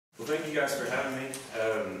thank you guys for having me.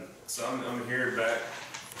 So I'm here back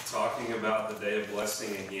talking about the Day of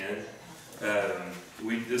Blessing again.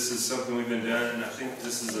 This is something we've been doing. I think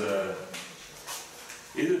this is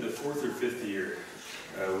either the fourth or fifth year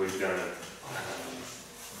we've done it.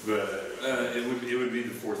 But it would be the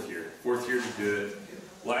fourth year to do it.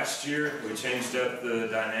 Last year we changed up the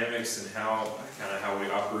dynamics and how we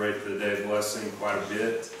operate the Day of Blessing quite a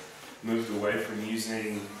bit. Moved away from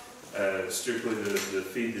using strictly the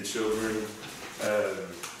Feed the Children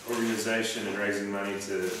organization and raising money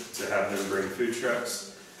to have them bring food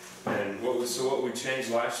trucks. And what we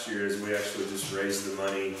changed last year is we actually just raised the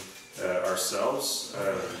money ourselves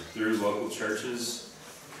through local churches,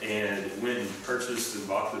 and went and purchased and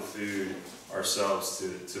bought the food ourselves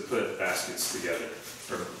to put baskets together.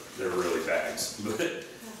 Or they're really bags, but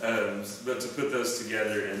to put those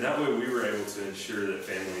together, and that way we were able to ensure that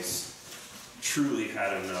families truly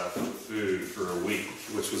had enough food for a week,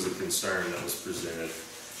 which was a concern that was presented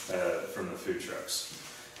from the food trucks.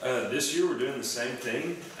 This year we're doing the same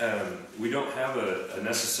thing. We don't have a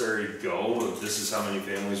necessary goal of this is how many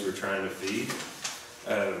families we're trying to feed.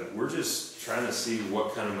 We're just trying to see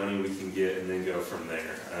what kind of money we can get and then go from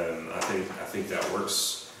there. I think that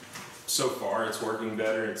works. So far it's working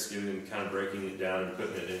better. It's kind of breaking it down and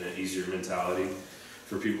putting it in an easier mentality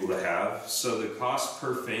for people to have. So the cost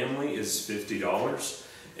per family is $50,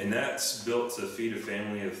 and that's built to feed a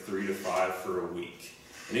family of 3 to 5 for a week.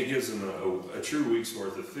 And it gives them a true week's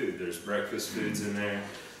worth of food. There's breakfast foods in there.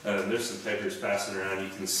 There's some papers passing around. You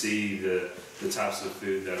can see the types of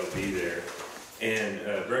food that'll be there.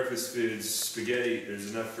 And breakfast foods, spaghetti,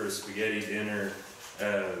 there's enough for a spaghetti dinner,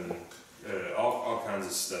 all kinds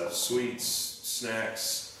of stuff, sweets,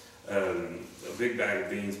 snacks, a big bag of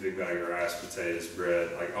beans, big bag of rice, potatoes, bread,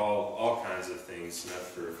 like all kinds of things, enough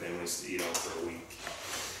for families to eat on for a week.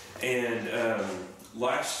 And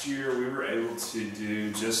last year we were able to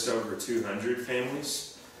do just over 200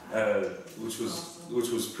 families, which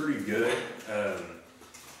was pretty good.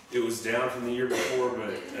 It was down from the year before,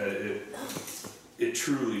 but it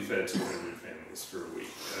truly fed 200 families for a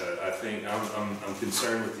week. I think I'm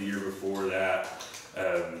concerned with the year before that.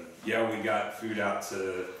 Yeah, we got food out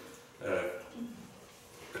to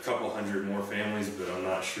a couple hundred more families, but I'm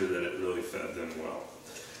not sure that it really fed them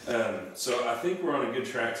well. So I think we're on a good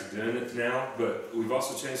track to doing it now, but we've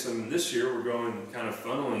also changed something this year. We're going kind of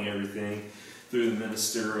funneling everything through the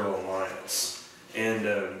Ministerial Alliance. And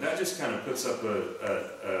that just kind of puts up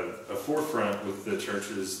a forefront with the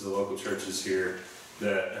churches, the local churches here,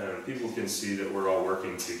 that people can see that we're all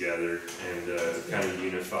working together and kind of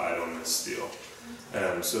unified on this deal.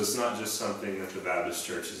 So it's not just something that the Baptist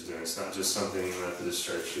Church is doing. It's not just something the Methodist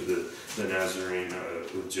Church or the Nazarene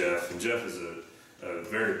with Jeff. And Jeff is a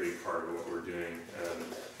very big part of what we're doing.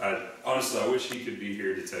 Honestly, I wish he could be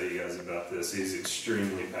here to tell you guys about this. He's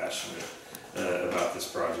extremely passionate about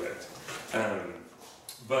this project.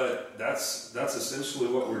 But that's essentially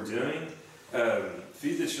what we're doing.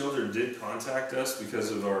 Feed the Children did contact us because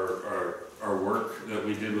of our work that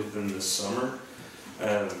we did with them this summer.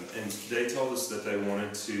 And they told us that they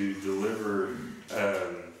wanted to deliver,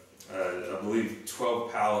 I believe,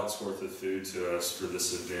 12 pallets worth of food to us for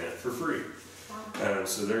this event for free.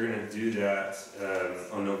 So they're going to do that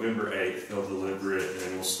on November 8th. They'll deliver it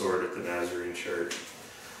and we'll store it at the Nazarene Church.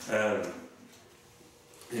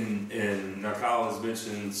 And now Kyle has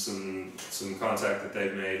mentioned some contact that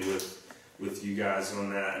they've made with you guys on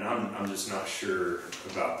that, and I'm just not sure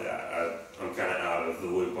about that. I'm kind of out of the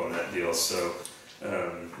loop on that deal, so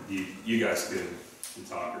you guys can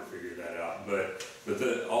talk or figure that out. But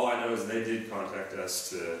all I know is they did contact us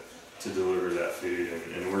to deliver that food,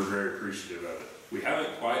 and we're very appreciative of it. We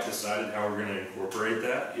haven't quite decided how we're going to incorporate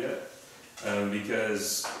that yet,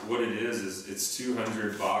 because what it is it's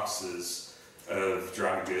 200 boxes of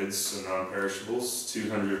dry goods, so non-perishables,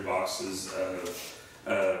 200 boxes of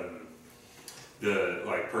the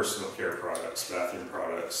personal care products, bathroom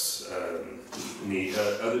products,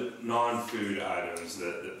 other non-food items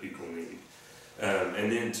that people need,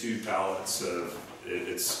 and then 2 pallets of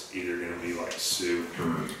it's either going to be like soup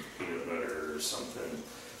or peanut butter or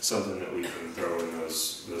something that we can throw in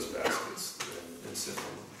those baskets and send them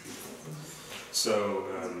to people. So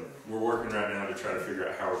we're working right now to try to figure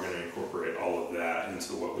out how we're going to incorporate all of that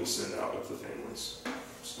into what we send out with the families.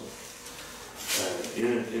 So,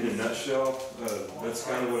 in a nutshell, that's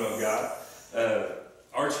kind of what I've got.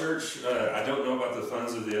 Our church, I don't know about the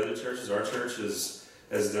funds of the other churches. Our church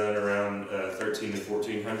has done around 1,300 to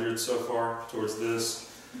 1,400 so far towards this,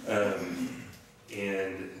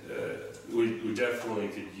 and we definitely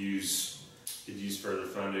could use further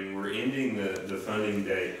funding. We're ending the funding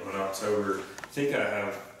date on October. I think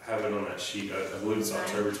I have it on that sheet. I believe it's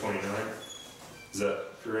October 29th. Is that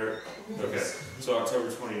correct? Okay. So October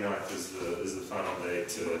 29th is the final date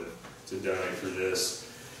to donate for this.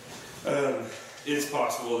 It's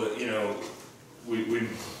possible that, you know, we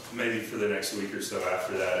maybe for the next week or so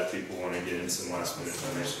after that, if people want to get in some last minute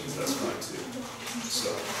donations, that's fine too.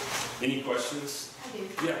 So, any questions? I do.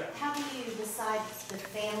 Yeah. How do you decide the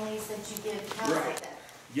families that you give? How Right. is that?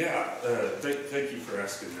 Yeah. Thank you for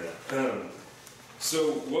asking that.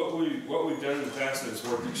 So what we've done in the past, and it's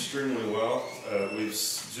worked extremely well. We've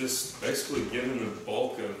just basically given the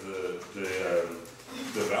bulk of the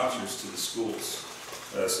vouchers to the schools.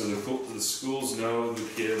 So the schools know the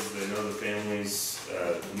kids, they know the families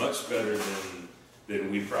much better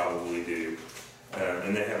than we probably do,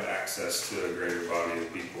 and they have access to a greater body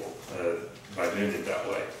of people by doing it that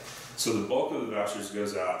way. So the bulk of the vouchers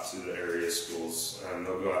goes out to the area schools.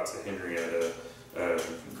 They'll go out to Henrietta,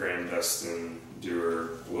 Grand Dustin,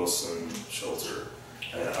 Dewar, Wilson, Schulter.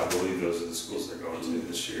 I believe those are the schools they're going to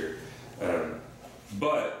this year.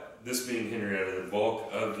 But this being Henrietta, the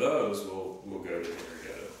bulk of those will go to Henrietta.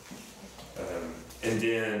 And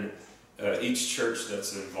then each church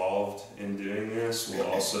that's involved in doing this will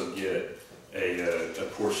also get a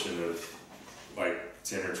portion of like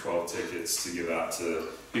 10 or 12 tickets to give out to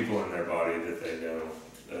people in their body that they know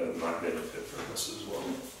might benefit from this as well.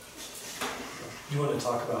 You want to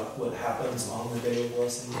talk about what happens on the day of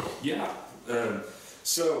blessing? Yeah.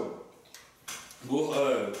 So we'll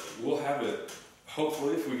have it.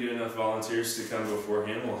 Hopefully, if we get enough volunteers to come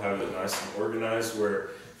beforehand, we'll have it nice and organized where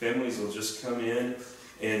families will just come in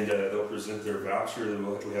and they'll present their voucher.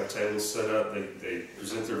 We have tables set up. They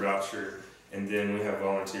present their voucher, and then we have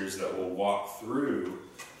volunteers that will walk through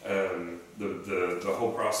the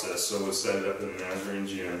whole process. So we'll set it up in the Nazarene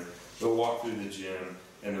gym. They'll walk through the gym,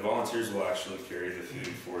 and the volunteers will actually carry the food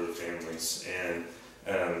for the families.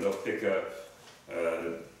 And they'll pick up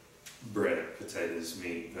bread, potatoes,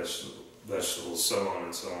 meat, vegetables, so on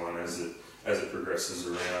and so on as it progresses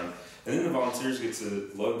around. And then the volunteers get to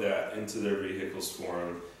load that into their vehicles for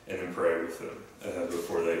them and then pray with them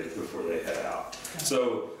before they head out.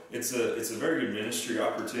 So it's a very good ministry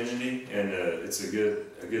opportunity, and it's a good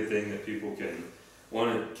thing that people can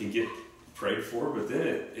get prayed for, but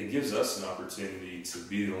then it gives us an opportunity to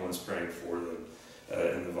be the ones praying for them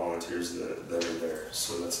and the volunteers that are there.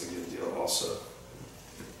 So that's a good deal also.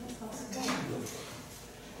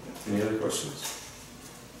 Any other questions?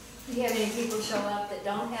 Do you have any people show up that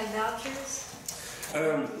don't have vouchers?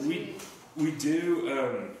 We do.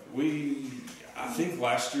 I think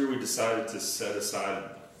last year we decided to set aside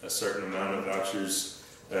a certain amount of vouchers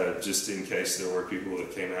just in case there were people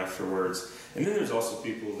that came afterwards. And then there's also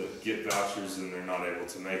people that get vouchers and they're not able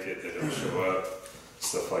to make it, they don't show up,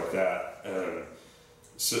 stuff like that.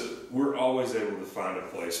 So we're always able to find a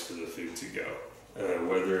place for the food to go.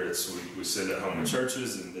 Whether it's we send it home to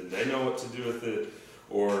churches and then they know what to do with it,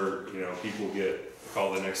 or people get a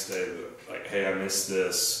call the next day like, hey, I missed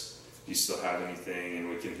this, do you still have anything? And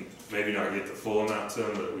we can maybe not get the full amount to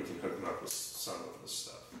them, but we can hook them up with some of this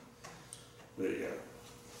stuff. But yeah.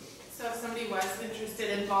 So if somebody was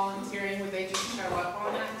interested in volunteering, would they just show up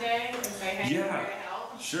on that day and say, hey, I'm here to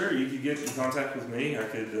help? Sure, you could get in contact with me. I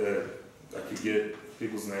could get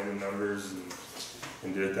people's name and numbers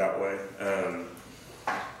and do it that way.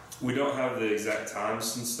 We don't have the exact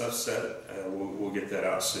times and stuff set. We'll get that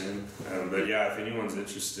out soon. But yeah, if anyone's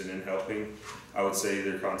interested in helping, I would say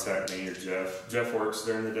either contact me or Jeff. Jeff works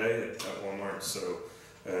during the day at Walmart, so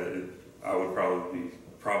I would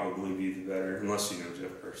probably be the better, unless you know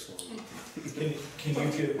Jeff personally. Can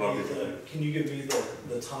you give me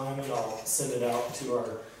the time, and I'll send it out to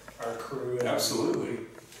our crew? And absolutely.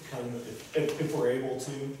 If we're able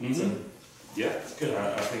to. Mm-hmm. So, yeah, good.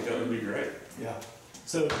 I think that would be great. Yeah.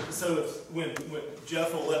 So when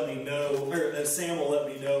Jeff will let me know, or Sam will let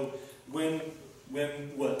me know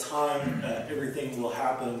what time everything will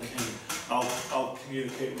happen, and I'll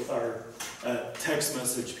communicate with our text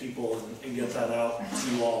message people and get that out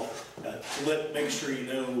to you all to make sure you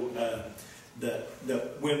know that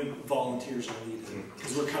when volunteers are needed,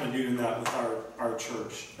 because we're kind of doing that with our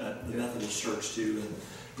church, the Methodist Church too, and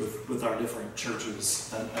with our different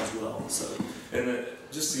churches as well. So, and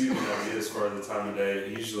just to give you an idea as far as the time of day, it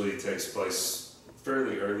usually takes place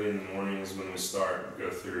fairly early in the mornings when we start, go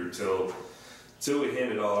through till we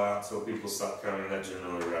hand it all out, till people stop coming. That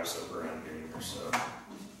generally wraps up around noon or so.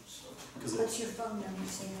 What's your phone number,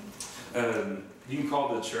 Sam? You can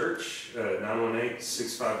call the church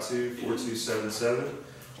 918-652-4277,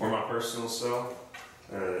 or my personal cell,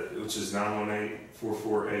 which is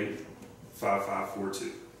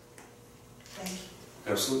 918-448-5542. Thank you.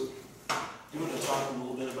 Absolutely. you want to talk a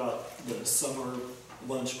little bit about the summer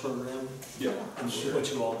lunch program? Yeah, And sure.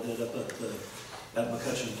 what you all did up at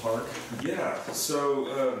McCutcheon Park? Yeah,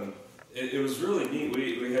 so it was really neat.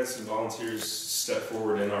 We had some volunteers step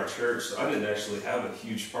forward in our church. So I didn't actually have a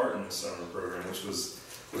huge part in the summer program, which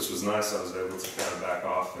was nice. I was able to kind of back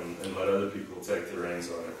off and let other people take the reins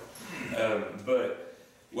on it. But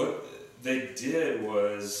what they did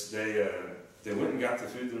was they went and got the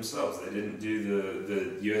food themselves. They didn't do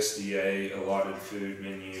the USDA allotted food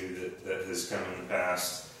menu that has come in the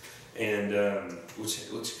past, and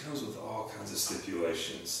which comes with all kinds of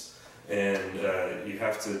stipulations. And you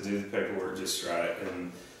have to do the paperwork just right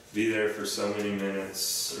and be there for so many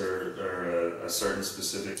minutes or a certain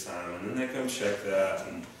specific time, and then they come check that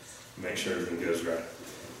and make sure everything goes right.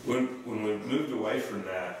 When we moved away from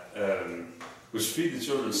that, which Feed the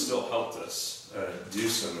Children still helped us do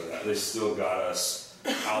some of that. They still got us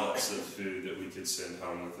pallets of food that we could send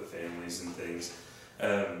home with the families and things.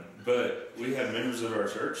 But we had members of our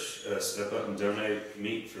church step up and donate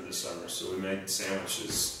meat for the summer, so we made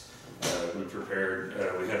sandwiches.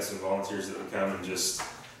 We had some volunteers that would come and just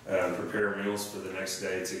prepare meals for the next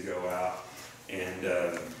day to go out, and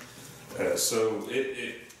so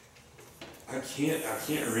I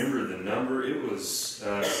can't remember the number. It was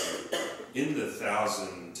in the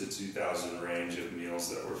 1,000 to 2,000 range of meals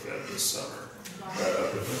that were fed this summer up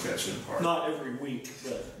at McCutcheon Park. Not every week,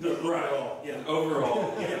 but Right. overall, yeah.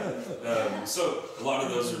 Overall, yeah. So a lot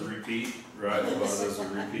of those are repeat, right? A lot of those are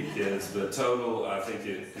repeat kids, but total, I think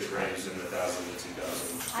it ranged in the 1,000 to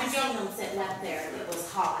 2,000. I seen them sitting up there, and it was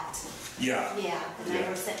hot. Yeah. Yeah, and they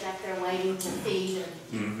were sitting up there waiting to feed and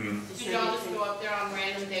Mm-hmm. Did y'all just go up there on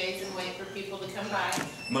random days and wait for people to come by?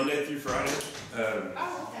 Monday through Friday.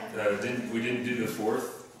 Oh, okay. We didn't do the 4th,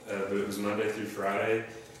 but it was Monday through Friday,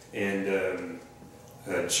 and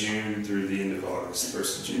June through the end of August,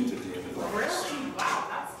 1st of June to the end of August. Really? Wow,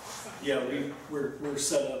 that's awesome. Yeah, we're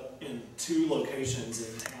set up in 2 locations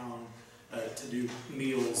in town to do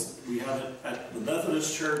meals. We have it at the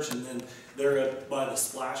Methodist Church, and then they're by the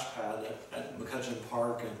splash pad at McCutcheon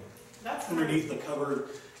Park, and That's underneath the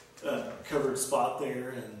covered spot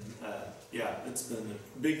there. And yeah, it's been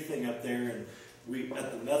a big thing up there. And we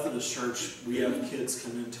at the Methodist Church, we have kids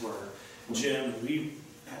come into our gym, and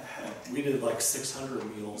we did like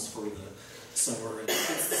 600 meals for the summer. And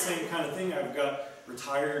it's the same kind of thing. I've got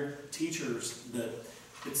retired teachers that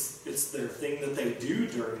it's their thing that they do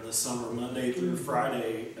during the summer, Monday through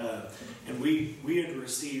Friday. And we had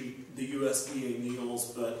received the USDA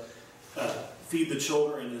meals, but Feed the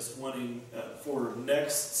Children is wanting for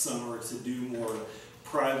next summer to do more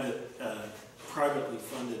privately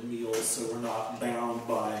funded meals, so we're not bound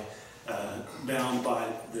by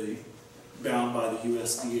the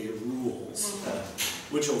USDA rules,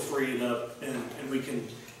 which will free it up, and we can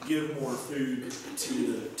give more food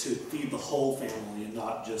to feed the whole family and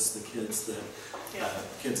not just the kids that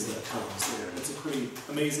come. So it's a pretty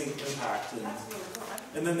amazing impact,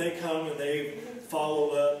 and then they come and they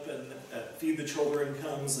follow up, and Feed the Children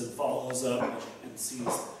comes and follows up and sees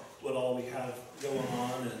what all we have going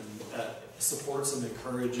on, and supports and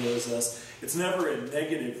encourages us. It's never a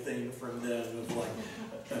negative thing from them of like,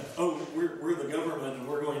 oh, we're the government and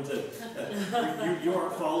we're going to, you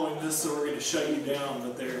aren't following this, so we're going to shut you down.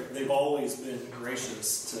 But they've always been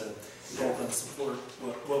gracious to help and support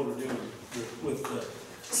what we're doing with the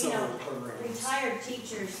summer programs. Retired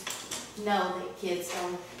teachers know that kids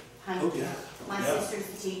don't hunt. Oh, yeah. My Yeah. sister's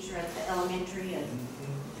a teacher at the elementary, and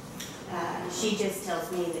she just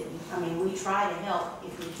tells me that, we try to help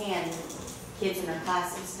if we can, kids in our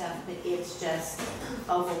class and stuff, but it's just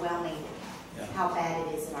overwhelming how bad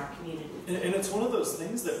it is in our community. And it's one of those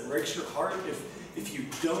things that breaks your heart if you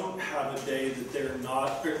don't have a day that they're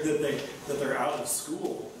not, or that they're out of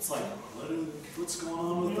school. It's like, what's going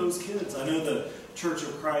on with those kids? I know the Church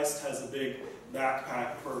of Christ has a big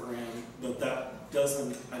backpack program, but that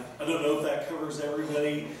doesn't, I don't know if that covers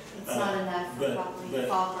everybody. It's not enough for probably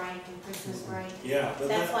fall break and Christmas break. Yeah. But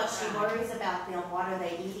That's what she worries about them. What are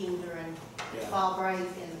they eating during fall break?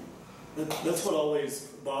 And that's what always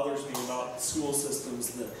bothers me about school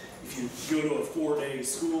systems, that if you go to a 4-day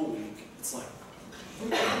school week, it's like,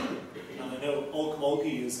 and I know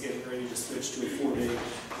Okmulgee is getting ready to switch to a 4-day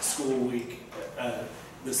school week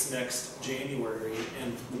this next January,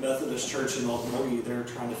 and the Methodist Church in Okmulgee, they're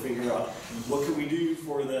trying to figure out what can we do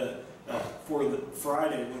for the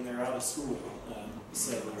Friday when they're out of school.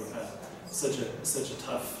 Such a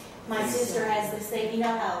tough. my sister has this thing,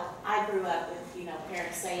 how I grew up with,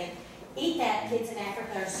 parents saying, eat that, kids in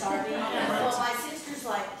Africa are starving. Well, my sister's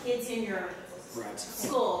like, kids in your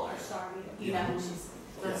school are starving, she's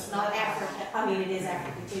It's not Africa, I mean, it is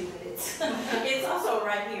Africa too, but it's, it's also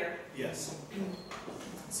right here. Yes.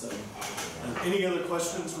 So, any other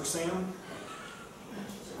questions for Sam?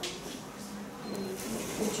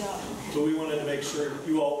 Good job. But we wanted to make sure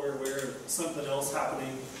you all were aware of something else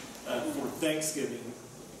happening for Thanksgiving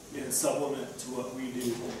in supplement to what we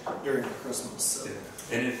do during Christmas. So.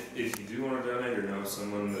 Yeah. And if you do want to donate or know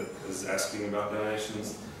someone that is asking about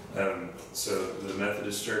donations, so the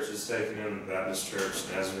Methodist Church is taking them, the Baptist Church,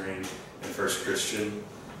 Nazarene, and First Christian,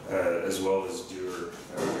 as well as Dewar,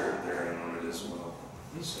 they're in on it as well.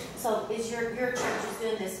 So is your church is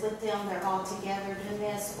doing this with them? They're all together doing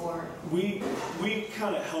this, or? We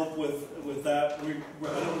kind of help with that.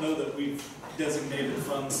 I don't know that we've designated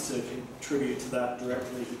funds to contribute to that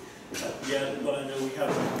directly yet, but I know we have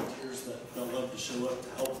volunteers that love to show up to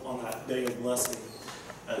help on that day of blessing.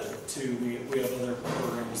 Too, we have other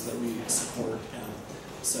programs that we support, and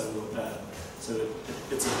so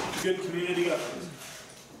it's a good community effort.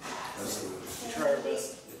 Absolutely. We try our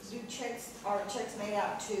best. Are checks made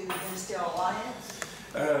out to Ministerial Alliance?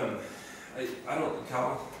 I don't,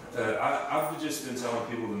 Kyle, I've just been telling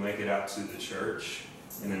people to make it out to the church,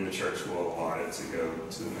 and then the church will allot it to go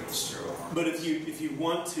to the ministerial alliance. But if you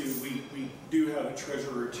want to, we do have a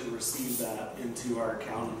treasurer to receive that into our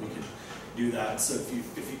account, and we can do that. So if you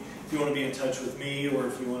want to be in touch with me, or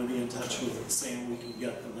if you want to be in touch with Sam, we can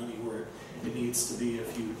get the money where it needs to be.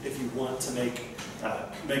 If you want to make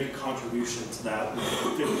a contribution to that,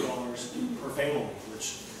 $50 per family,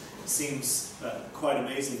 which seems quite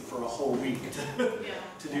amazing for a whole week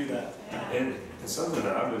to do that. And something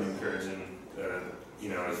that I've been encouraging,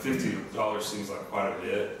 if $50 seems like quite a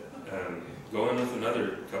bit, go in with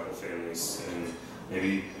another couple families, and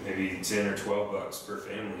maybe 10 or $12 per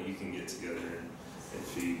family, you can get together and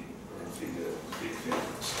feed the big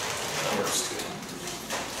families. That works too.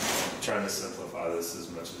 Trying to simplify this as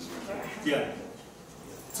much as we can. Yeah.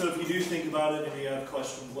 So if you do think about it and you have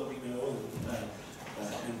questions, let me know,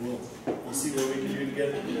 and we'll see what we can do to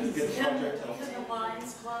get the project helped. Can the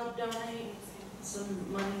Lions Club donate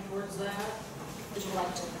some money towards that? Would you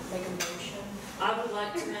like to make a motion? I would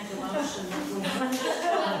like to make a motion that we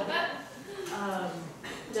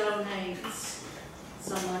donate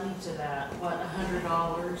some money to that. What,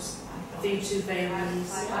 $100? Feed 2 families.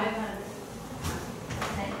 500.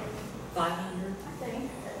 500.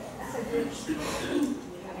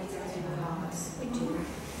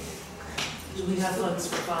 Do we have funds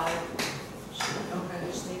for 5? Okay.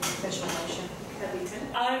 Just need official motion.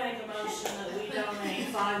 I make a motion that we donate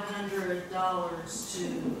 $500 to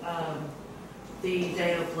the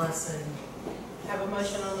Day of Blessing. Have a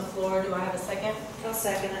motion on the floor. Do I have a second? I'll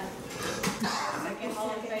second it. Second,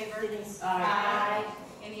 all in favor? Aye.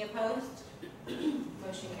 Any opposed?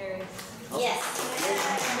 Motion carries. Yes.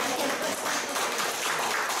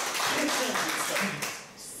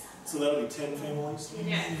 So that'll be 10 families?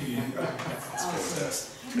 Yeah. That's fantastic.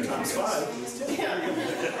 2 times 5 is 10.